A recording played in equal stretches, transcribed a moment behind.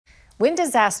When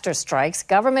disaster strikes,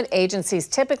 government agencies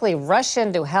typically rush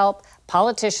in to help,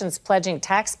 politicians pledging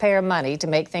taxpayer money to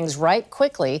make things right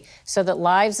quickly so that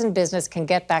lives and business can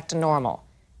get back to normal.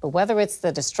 But whether it's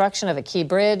the destruction of a key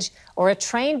bridge or a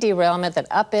train derailment that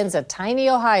upends a tiny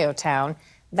Ohio town,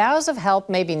 vows of help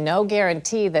may be no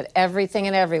guarantee that everything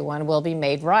and everyone will be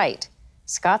made right.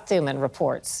 Scott Thuman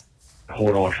reports.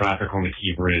 Hold all traffic on the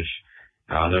key bridge.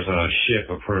 There's a ship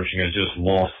approaching. It just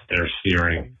lost their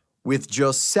steering. With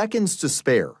just seconds to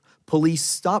spare, police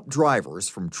stopped drivers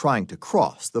from trying to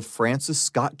cross the Francis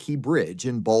Scott Key Bridge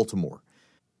in Baltimore,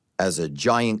 as a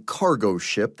giant cargo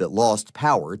ship that lost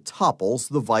power topples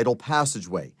the vital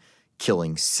passageway,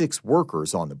 killing 6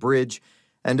 workers on the bridge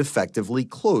and effectively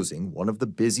closing one of the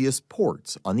busiest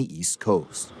ports on the East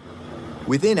Coast.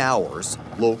 Within hours,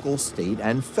 local, state,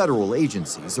 and federal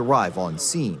agencies arrive on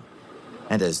scene,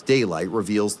 and as daylight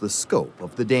reveals the scope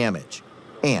of the damage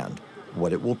and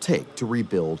what it will take to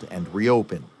rebuild and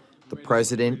reopen, the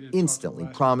president instantly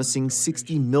promising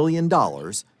 $60 million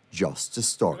just to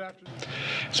start.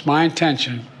 It's my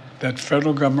intention that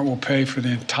federal government will pay for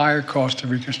the entire cost of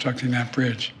reconstructing that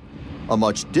bridge. A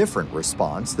much different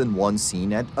response than one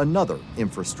seen at another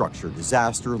infrastructure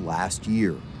disaster last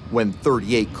year, when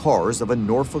 38 cars of a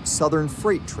Norfolk Southern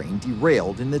freight train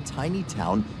derailed in the tiny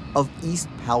town of East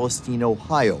Palestine,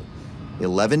 Ohio.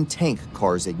 11 tank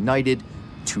cars ignited,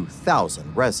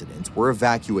 2,000 residents were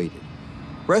evacuated.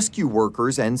 Rescue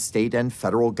workers and state and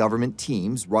federal government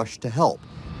teams rushed to help.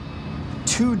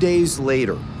 2 days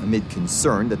later, amid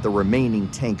concern that the remaining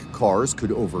tank cars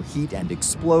could overheat and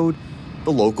explode,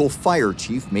 the local fire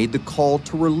chief made the call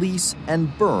to release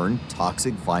and burn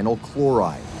toxic vinyl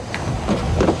chloride.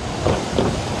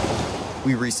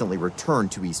 We recently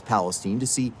returned to East Palestine to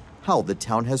see how the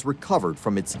town has recovered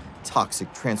from its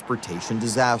toxic transportation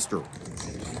disaster.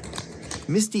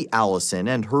 Misty Allison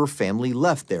and her family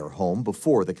left their home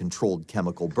before the controlled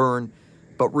chemical burn,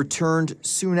 but returned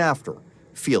soon after,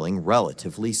 feeling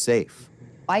relatively safe.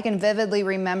 I can vividly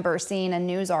remember seeing a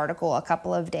news article a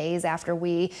couple of days after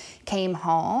we came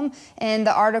home, and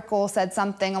the article said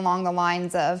something along the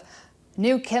lines of,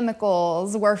 new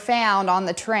chemicals were found on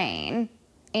the train.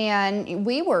 And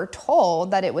we were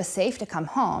told that it was safe to come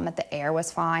home, that the air was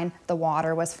fine, the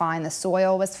water was fine, the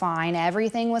soil was fine,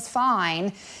 everything was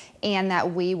fine, and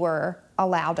that we were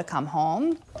allowed to come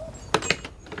home.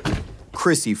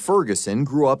 Chrissy Ferguson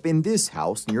grew up in this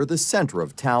house near the center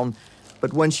of town,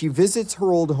 but when she visits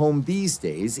her old home these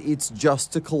days, it's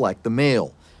just to collect the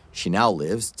mail. She now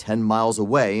lives 10 miles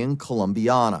away in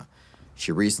Columbiana.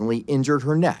 She recently injured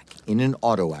her neck in an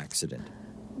auto accident.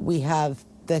 We have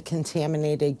the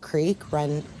contaminated creek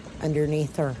run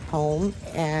underneath our home,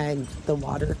 and the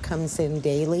water comes in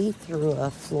daily through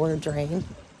a floor drain.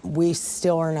 We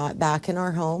still are not back in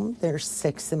our home. There's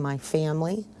 6 in my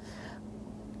family.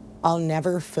 I'll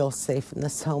never feel safe in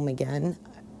this home again.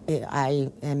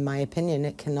 In my opinion,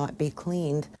 it cannot be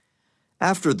cleaned.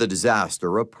 After the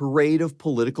disaster, a parade of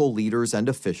political leaders and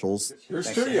officials,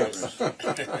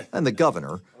 and the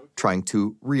governor, trying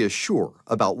to reassure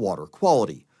about water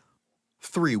quality.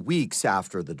 3 weeks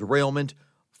after the derailment,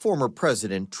 former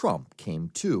President Trump came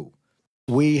too.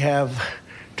 We have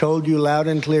told you loud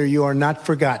and clear you are not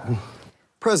forgotten.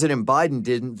 President Biden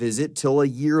didn't visit till a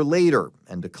year later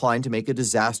and declined to make a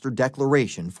disaster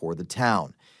declaration for the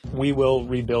town. We will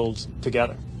rebuild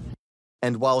together.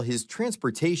 And while his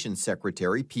transportation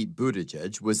secretary, Pete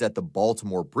Buttigieg, was at the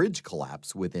Baltimore bridge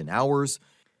collapse within hours,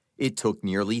 it took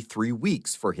nearly 3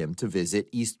 weeks for him to visit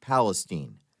East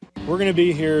Palestine. We're going to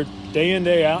be here day in,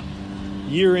 day out,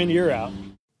 year in, year out.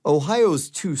 Ohio's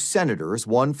 2 senators,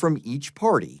 one from each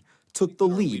party, took the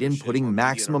lead in putting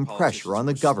maximum pressure on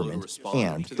the government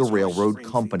and the railroad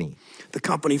company. The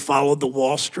company followed the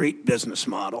Wall Street business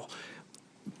model.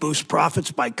 Boost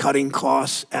profits by cutting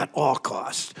costs at all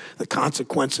costs. The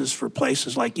consequences for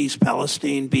places like East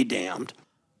Palestine be damned.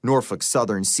 Norfolk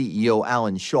Southern CEO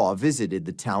Alan Shaw visited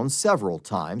the town several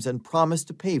times and promised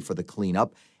to pay for the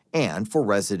cleanup and for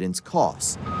residents'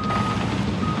 costs.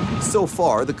 So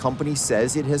far, the company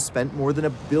says it has spent more than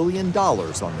 $1 billion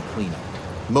on the cleanup,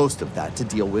 most of that to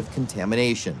deal with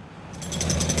contamination.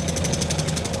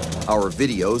 Our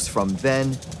videos from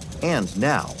then and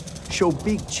now show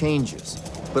big changes,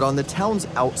 but on the town's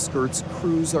outskirts,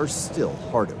 crews are still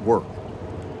hard at work.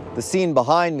 The scene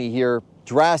behind me here,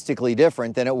 drastically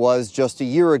different than it was just a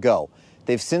year ago.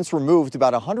 They've since removed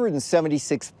about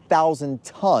 176,000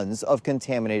 tons of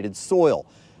contaminated soil.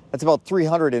 That's about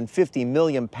 350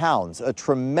 million pounds, a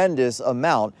tremendous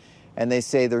amount, and they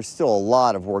say there's still a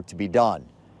lot of work to be done.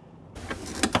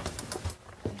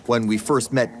 When we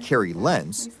first met Carrie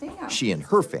Lentz, she and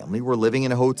her family were living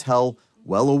in a hotel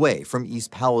well away from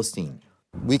East Palestine.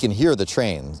 We can hear the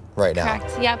train right now.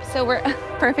 Correct. Yep. So we're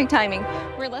perfect timing.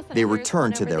 We're listening. They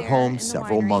returned to their home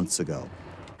several months ago.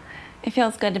 It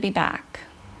feels good to be back.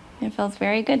 It feels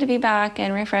very good to be back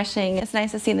and refreshing. It's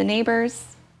nice to see the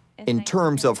neighbors. In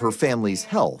terms of her family's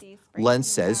health, Len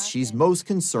says she's most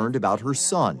concerned about her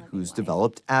son, who's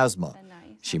developed asthma.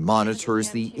 She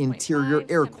monitors the interior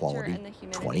air quality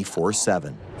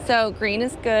 24/7. So green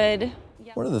is good.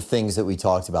 One of the things that we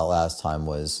talked about last time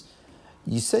was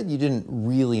you said you didn't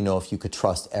really know if you could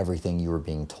trust everything you were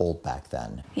being told back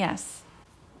then. Yes.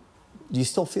 Do you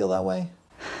still feel that way?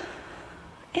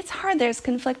 It's hard. There's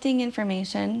conflicting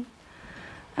information.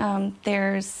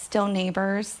 There's still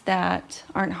neighbors that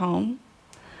aren't home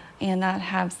and that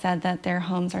have said that their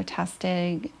homes are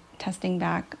testing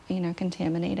back,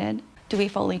 contaminated. Do we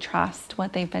fully trust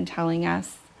what they've been telling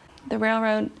us? The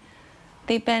railroad,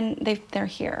 they're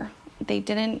here. They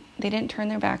didn't turn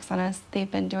their backs on us. They've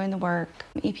been doing the work.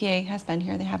 EPA has been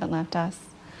here. They haven't left us.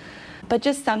 But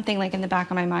just something like in the back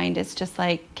of my mind is just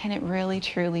like, can it really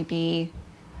truly be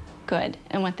good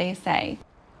in what they say?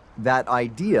 That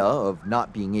idea of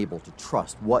not being able to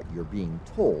trust what you're being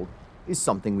told is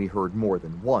something we heard more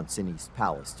than once in East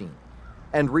Palestine.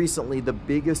 And recently, the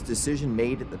biggest decision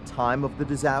made at the time of the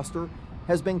disaster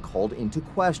has been called into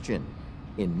question.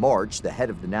 In March, the head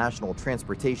of the National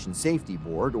Transportation Safety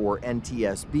Board, or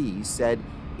NTSB, said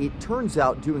it turns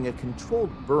out doing a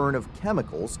controlled burn of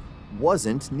chemicals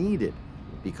wasn't needed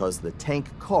because the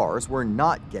tank cars were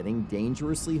not getting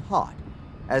dangerously hot,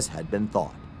 as had been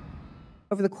thought.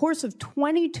 Over the course of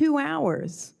 22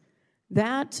 hours,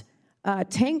 that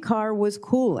tank car was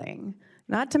cooling,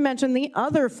 not to mention the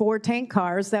other 4 tank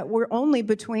cars that were only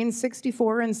between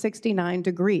 64 and 69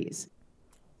 degrees.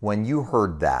 When you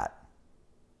heard that,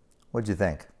 what'd you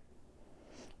think?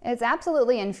 It's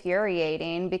absolutely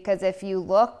infuriating because if you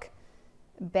look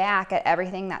back at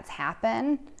everything that's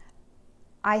happened,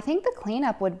 I think the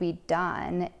cleanup would be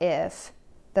done if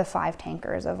the 5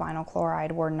 tankers of vinyl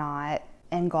chloride were not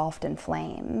engulfed in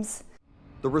flames.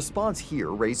 The response here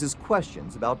raises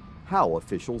questions about how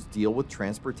officials deal with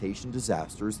transportation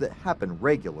disasters that happen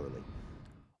regularly.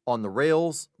 On the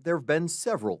rails, there have been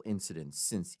several incidents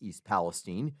since East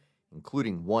Palestine,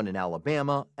 including one in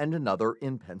Alabama and another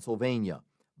in Pennsylvania,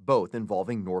 both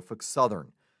involving Norfolk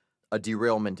Southern. A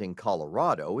derailment in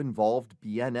Colorado involved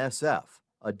BNSF,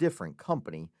 a different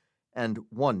company, and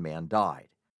 1 man died.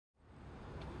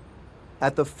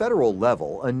 At the federal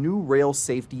level, a new Rail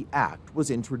Safety Act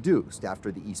was introduced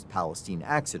after the East Palestine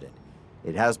accident.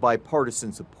 It has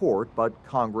bipartisan support, but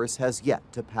Congress has yet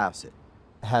to pass it.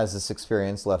 Has this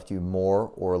experience left you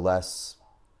more or less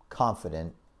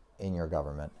confident in your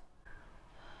government?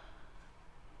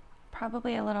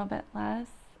 Probably a little bit less.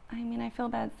 I mean, I feel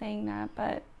bad saying that,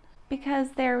 but because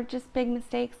they're just big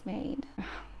mistakes made.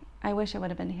 I wish it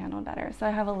would have been handled better. So I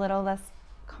have a little less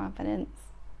confidence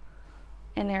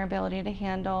in their ability to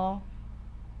handle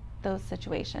those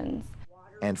situations.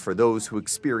 And for those who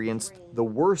experienced the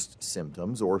worst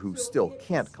symptoms or who still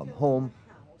can't come home,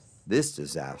 this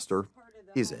disaster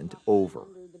isn't over.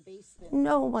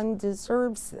 No one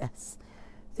deserves this.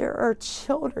 There are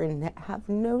children that have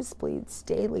nosebleeds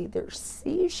daily. There's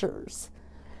seizures.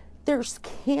 There's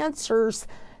cancers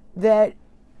that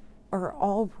are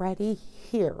already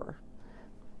here.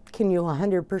 Can you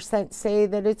 100% say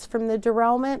that it's from the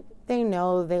derailment? They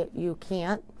know that you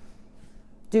can't.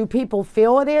 Do people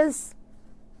feel it is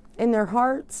in their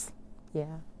hearts?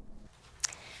 Yeah.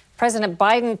 President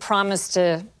Biden promised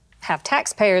to have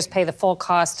taxpayers pay the full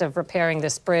cost of repairing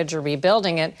this bridge or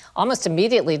rebuilding it. Almost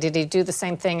immediately, did he do the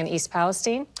same thing in East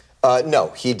Palestine?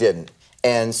 No, he didn't.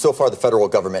 And so far, the federal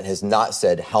government has not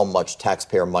said how much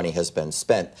taxpayer money has been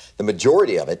spent. The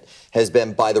majority of it has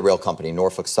been by the rail company,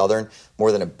 Norfolk Southern,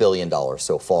 more than $1 billion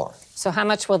so far. So how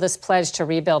much will this pledge to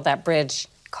rebuild that bridge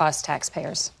cost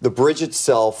taxpayers? The bridge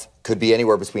itself could be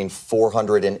anywhere between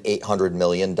 $400 and $800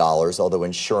 million, although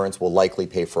insurance will likely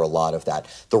pay for a lot of that.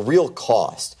 The real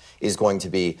cost is going to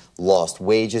be lost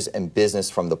wages and business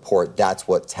from the port. That's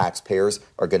what taxpayers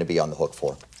are going to be on the hook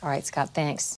for. All right, Scott, thanks.